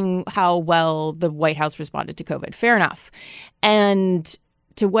assessing how well the White House responded to COVID. Fair enough. And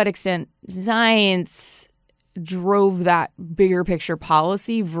to what extent Zients drove that bigger picture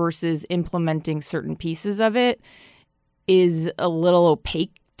policy versus implementing certain pieces of it is a little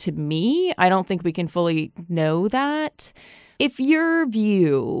opaque to me. I don't think we can fully know that. If your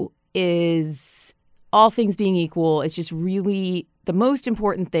view is all things being equal, it's just really the most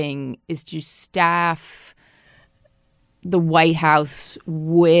important thing is to staff the White House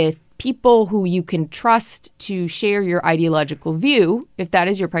with people who you can trust to share your ideological view, if that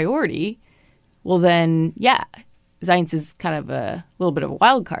is your priority, well then, yeah, Zients is kind of a little bit of a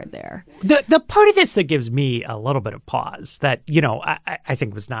wild card there. The part of this that gives me a little bit of pause that, I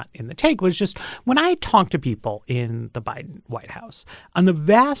think was not in the take was just when I talk to people in the Biden White House, on the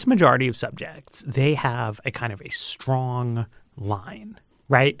vast majority of subjects, they have a kind of a strong line.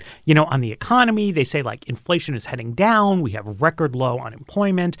 Right? On the economy, they say like inflation is heading down. We have record low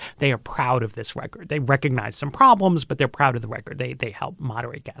unemployment. They are proud of this record. They recognize some problems, but they're proud of the record. They help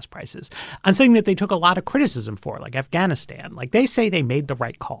moderate gas prices. On something that they took a lot of criticism for, like Afghanistan, like they say they made the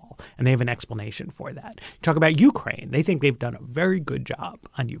right call and they have an explanation for that. You talk about Ukraine. They think they've done a very good job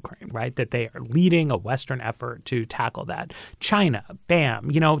on Ukraine, right? That they are leading a Western effort to tackle that. China, bam,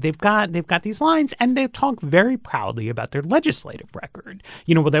 they've got these lines and they talk very proudly about their legislative record.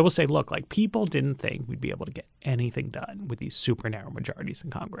 They will say, look, like people didn't think we'd be able to get anything done with these super narrow majorities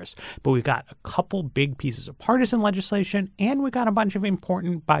in Congress. But we've got a couple big pieces of partisan legislation and we got a bunch of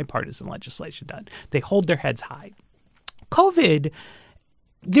important bipartisan legislation done. They hold their heads high. COVID,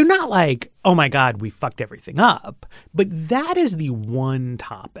 they're not like, oh, my God, we fucked everything up. But that is the one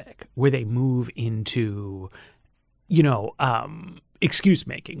topic where they move into,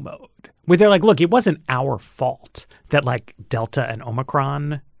 excuse-making mode, where they're like, look, it wasn't our fault that like Delta and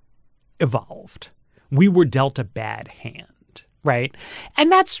Omicron evolved. We were dealt a bad hand, right?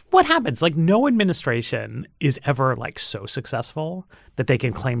 And that's what happens. Like no administration is ever like so successful that they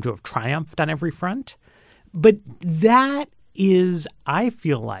can claim to have triumphed on every front. But that is, I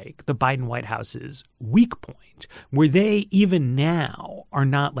feel like, the Biden White House's weak point, where they even now are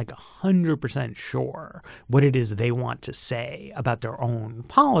not like 100% sure what it is they want to say about their own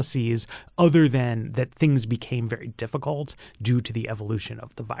policies, other than that things became very difficult due to the evolution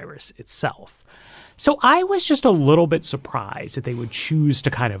of the virus itself. So I was just a little bit surprised that they would choose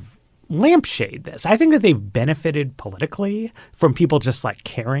to kind of lampshade this. I think that they've benefited politically from people just like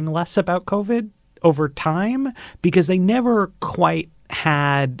caring less about COVID over time, because they never quite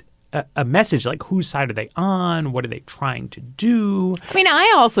had a message like whose side are they on? What are they trying to do? I mean,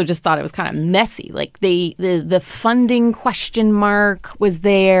 I also just thought it was kind of messy. Like the funding question mark was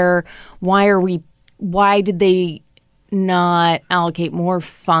there. Why did they not allocate more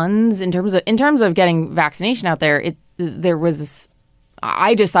funds in terms of getting vaccination out there?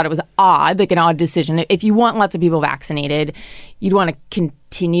 I just thought it was odd, like an odd decision. If you want lots of people vaccinated, you'd want to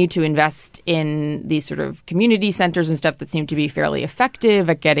continue to invest in these sort of community centers and stuff that seem to be fairly effective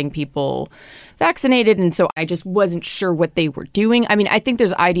at getting people vaccinated. And so I just wasn't sure what they were doing. I mean, I think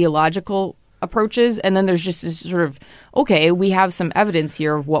there's ideological approaches, and then there's just this sort of, okay, we have some evidence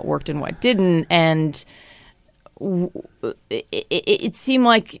here of what worked and what didn't. And it seemed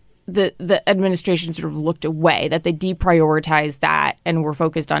like the administration sort of looked away, that they deprioritized that and were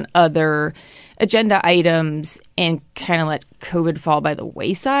focused on other agenda items and kind of let COVID fall by the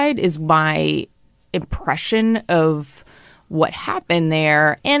wayside is my impression of what happened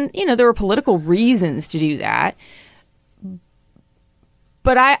there. And, there were political reasons to do that.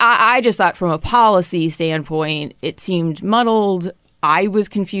 But I just thought from a policy standpoint, it seemed muddled. I was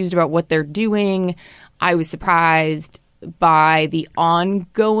confused about what they're doing. I was surprised by the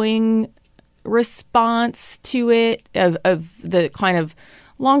ongoing response to it of the kind of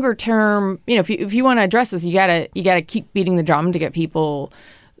longer term, if you want to address this, you gotta keep beating the drum to get people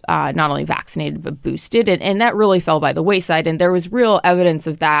not only vaccinated but boosted, and that really fell by the wayside. And there was real evidence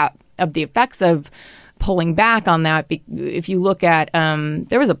of that, of the effects of pulling back on that. If you look at,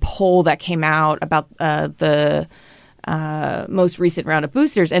 there was a poll that came out about the most recent round of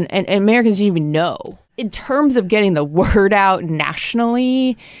boosters, and Americans didn't even know. In terms of getting the word out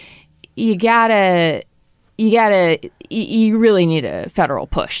nationally, you really need a federal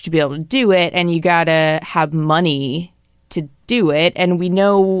push to be able to do it, and you gotta have money to do it. And we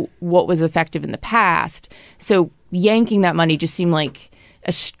know what was effective in the past, so yanking that money just seemed like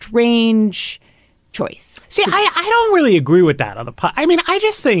a strange choice. See, I don't really agree with that on the I mean, I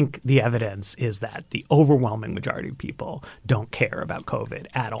just think the evidence is that the overwhelming majority of people don't care about COVID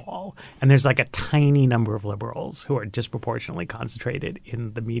at all. And there's like a tiny number of liberals who are disproportionately concentrated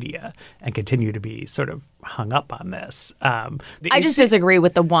in the media and continue to be sort of hung up on this. I just disagree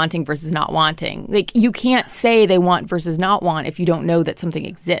with the wanting versus not wanting. Like, you can't say they want versus not want if you don't know that something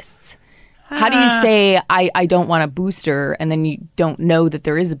exists. How do you say, I don't want a booster, and then you don't know that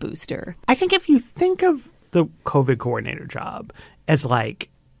there is a booster? I think if you think of the COVID coordinator job as like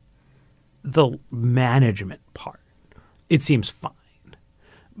the management part, it seems fine.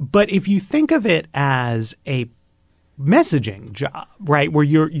 But if you think of it as a messaging job, right, where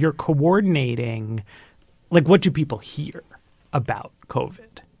you're coordinating, like, what do people hear about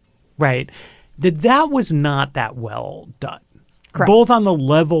COVID, right, that was not that well done. Correct. Both on the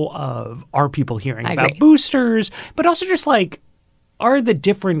level of, are people hearing about boosters, but also just like, are the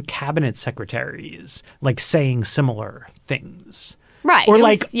different cabinet secretaries like saying similar things? Right. Or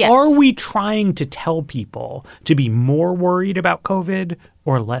like, are we trying to tell people to be more worried about COVID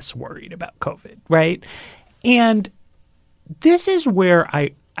or less worried about COVID, right? And this is where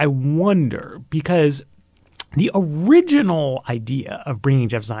I wonder, because the original idea of bringing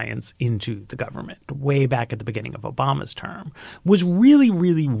Jeff Zients into the government way back at the beginning of Obama's term was really,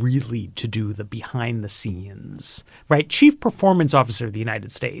 really, really to do the behind the scenes, right? Chief Performance Officer of the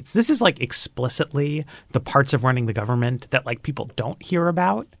United States. This is like explicitly the parts of running the government that like people don't hear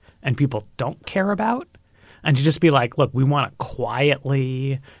about and people don't care about. And to just be like, look, we want to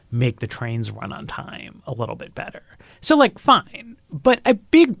quietly make the trains run on time a little bit better. So like, fine. But a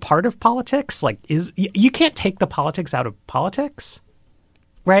big part of politics, like, is you can't take the politics out of politics,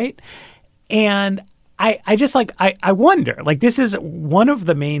 right? And I just like, I wonder, like, this is one of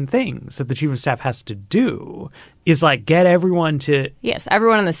the main things that the chief of staff has to do is like get everyone to. Yes,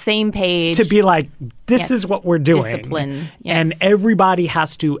 everyone on the same page. To be like, this is what we're doing. Discipline. Yes. And everybody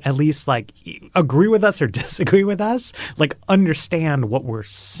has to at least like agree with us or disagree with us, like understand what we're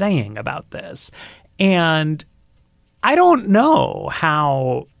saying about this. And I don't know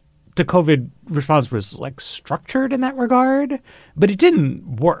how the COVID response was like structured in that regard, but it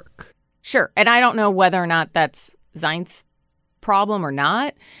didn't work. Sure. And I don't know whether or not that's Zients' problem or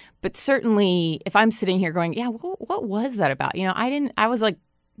not. But certainly if I'm sitting here going, yeah, what was that about? You know, I was like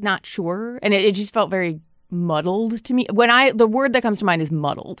not sure. And it just felt very muddled to me. The word that comes to mind is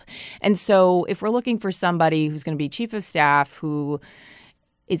muddled. And so if we're looking for somebody who's going to be chief of staff who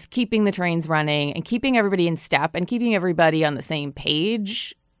is keeping the trains running and keeping everybody in step and keeping everybody on the same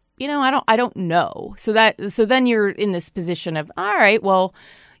page, you know, I don't know. So then you're in this position of, all right, well,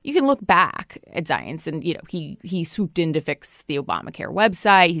 you can look back at Zients and, you know, he swooped in to fix the Obamacare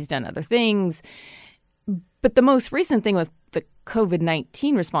website. He's done other things. But the most recent thing with the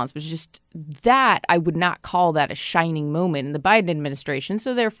COVID-19 response was just that I would not call that a shining moment in the Biden administration.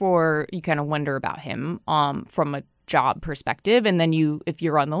 So therefore, you kind of wonder about him from a job perspective. And then if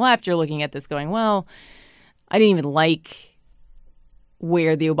you're on the left, you're looking at this going, well, I didn't even like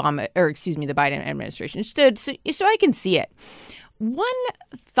where the Biden administration stood. So I can see it. One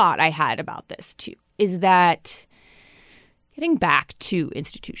thought I had about this, too, is that getting back to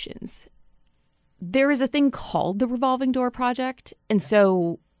institutions, there is a thing called the revolving door project. And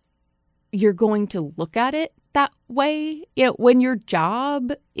so you're going to look at it that way. You know, when your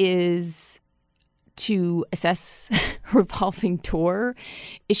job is to assess revolving door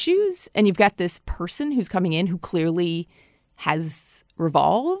issues and you've got this person who's coming in who clearly has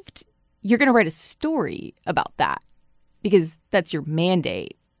revolved, you're going to write a story about that, because that's your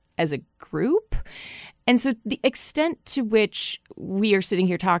mandate as a group. And so the extent to which we are sitting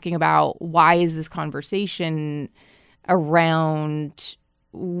here talking about why is this conversation around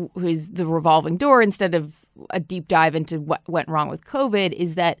who's the revolving door instead of a deep dive into what went wrong with COVID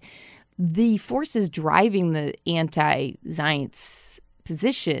is that the forces driving the anti-Zients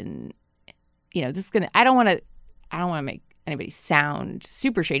position, you know, this is going to, I don't want to make anybody sound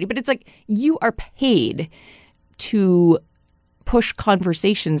super shady, but it's like you are paid to push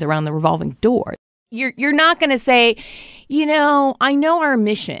conversations around the revolving door. You're not going to say, you know, I know our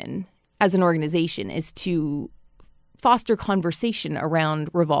mission as an organization is to foster conversation around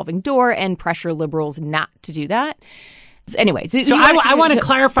revolving door and pressure liberals not to do that. Anyway, so I want to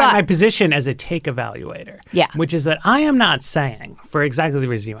clarify my position as a take evaluator, which is that I am not saying, for exactly the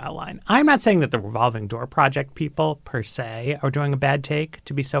reason you outlined, I'm not saying that the revolving door project people per se are doing a bad take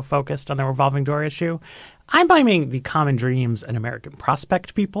to be so focused on the revolving door issue. I'm blaming the Common Dreams and American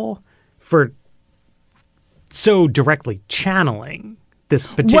Prospect people for so directly channeling this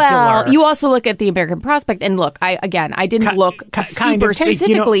particular. Well, you also look at the American Prospect, and look, I didn't look super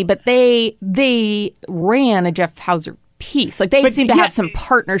specifically, but they ran a Jeff Hauser piece. Like they seem to have some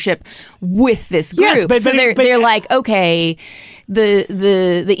partnership with this group. Yes, so they're like, okay, the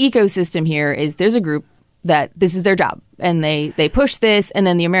ecosystem here is there's a group that this is their job, and they push this, and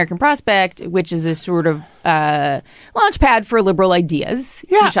then the American Prospect, which is a sort of launch pad for liberal ideas,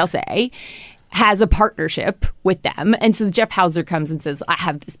 you shall say, has a partnership with them. And so Jeff Hauser comes and says, I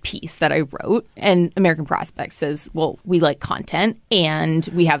have this piece that I wrote. And American Prospect says, well, we like content and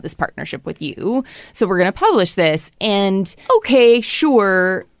we have this partnership with you. So we're going to publish this. And okay,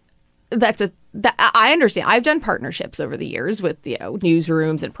 sure, I understand. I've done partnerships over the years with,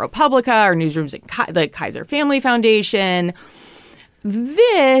 newsrooms in ProPublica or newsrooms in the Kaiser Family Foundation.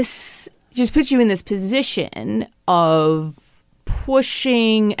 This just puts you in this position of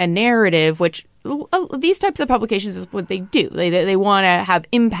pushing a narrative, which these types of publications is what they do. They want to have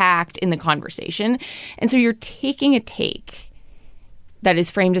impact in the conversation. And so you're taking a take that is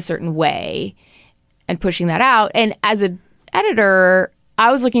framed a certain way and pushing that out. And as an editor,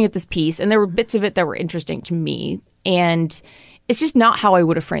 I was looking at this piece and there were bits of it that were interesting to me. And it's just not how I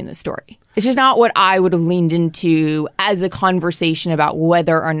would have framed the story. It's just not what I would have leaned into as a conversation about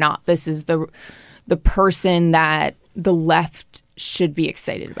whether or not this is the person that the left should be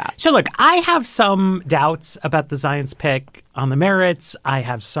excited about. So look, I have some doubts about the Zients pick on the merits. I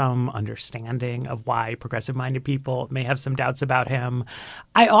have some understanding of why progressive-minded people may have some doubts about him.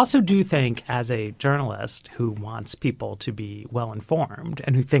 I also do think, as a journalist who wants people to be well-informed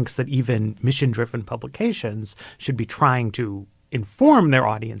and who thinks that even mission-driven publications should be trying to inform their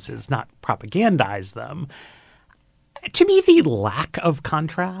audiences, not propagandize them, to me, the lack of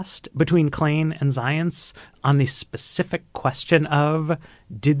contrast between Klain and Zients on the specific question of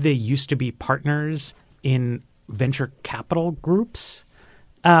did they used to be partners in venture capital groups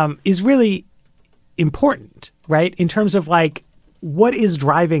is really important, right? In terms of what is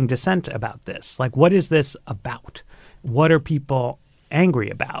driving dissent about this? What is this about? What are people angry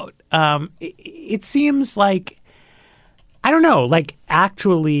about? It seems I don't know,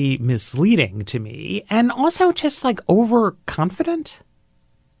 actually misleading to me and also just overconfident.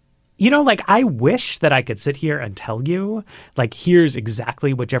 I wish that I could sit here and tell you, here's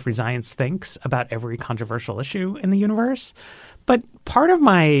exactly what Jeffrey Zients thinks about every controversial issue in the universe. But part of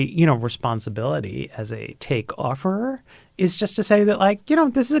my, responsibility as a take offerer is just to say that,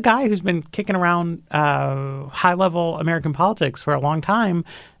 this is a guy who's been kicking around high-level American politics for a long time.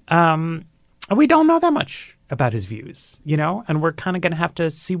 We don't know that much about his views, and we're kind of going to have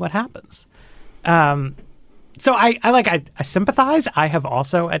to see what happens. So I sympathize. I have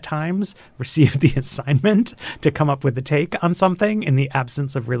also at times received the assignment to come up with a take on something in the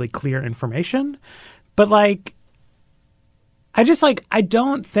absence of really clear information. But I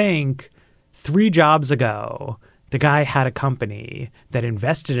don't think 3 jobs ago the guy had a company that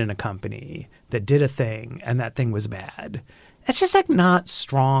invested in a company that did a thing and that thing was bad. It's just not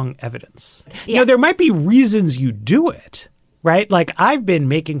strong evidence. Yeah. There might be reasons you do it, right? I've been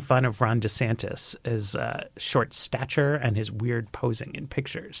making fun of Ron DeSantis' short stature and his weird posing in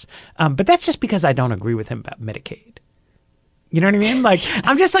pictures. But that's just because I don't agree with him about Medicaid. You know what I mean?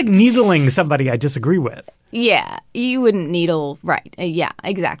 I'm just needling somebody I disagree with. Yeah, you wouldn't needle. Right. Yeah,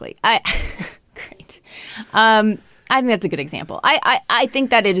 exactly. Great. I think that's a good example. I think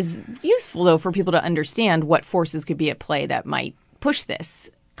that it is useful, though, for people to understand what forces could be at play that might push this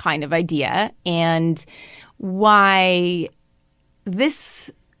kind of idea and why this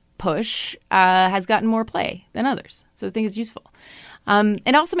push has gotten more play than others. So I think it's useful.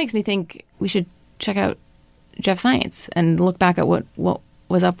 It also makes me think we should check out Jeff Zients and look back at what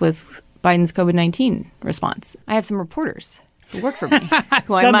was up with Biden's COVID-19 response. I have some reporters who work for me who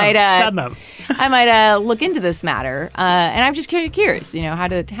Send I them. might look into this matter. And I'm just curious,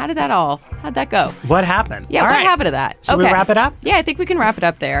 how'd that go? What happened? Yeah, what happened to that? Should we wrap it up? Yeah, I think we can wrap it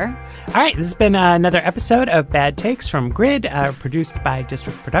up there. All right, this has been another episode of Bad Takes from Grid, produced by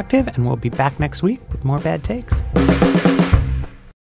District Productive, and we'll be back next week with more Bad Takes.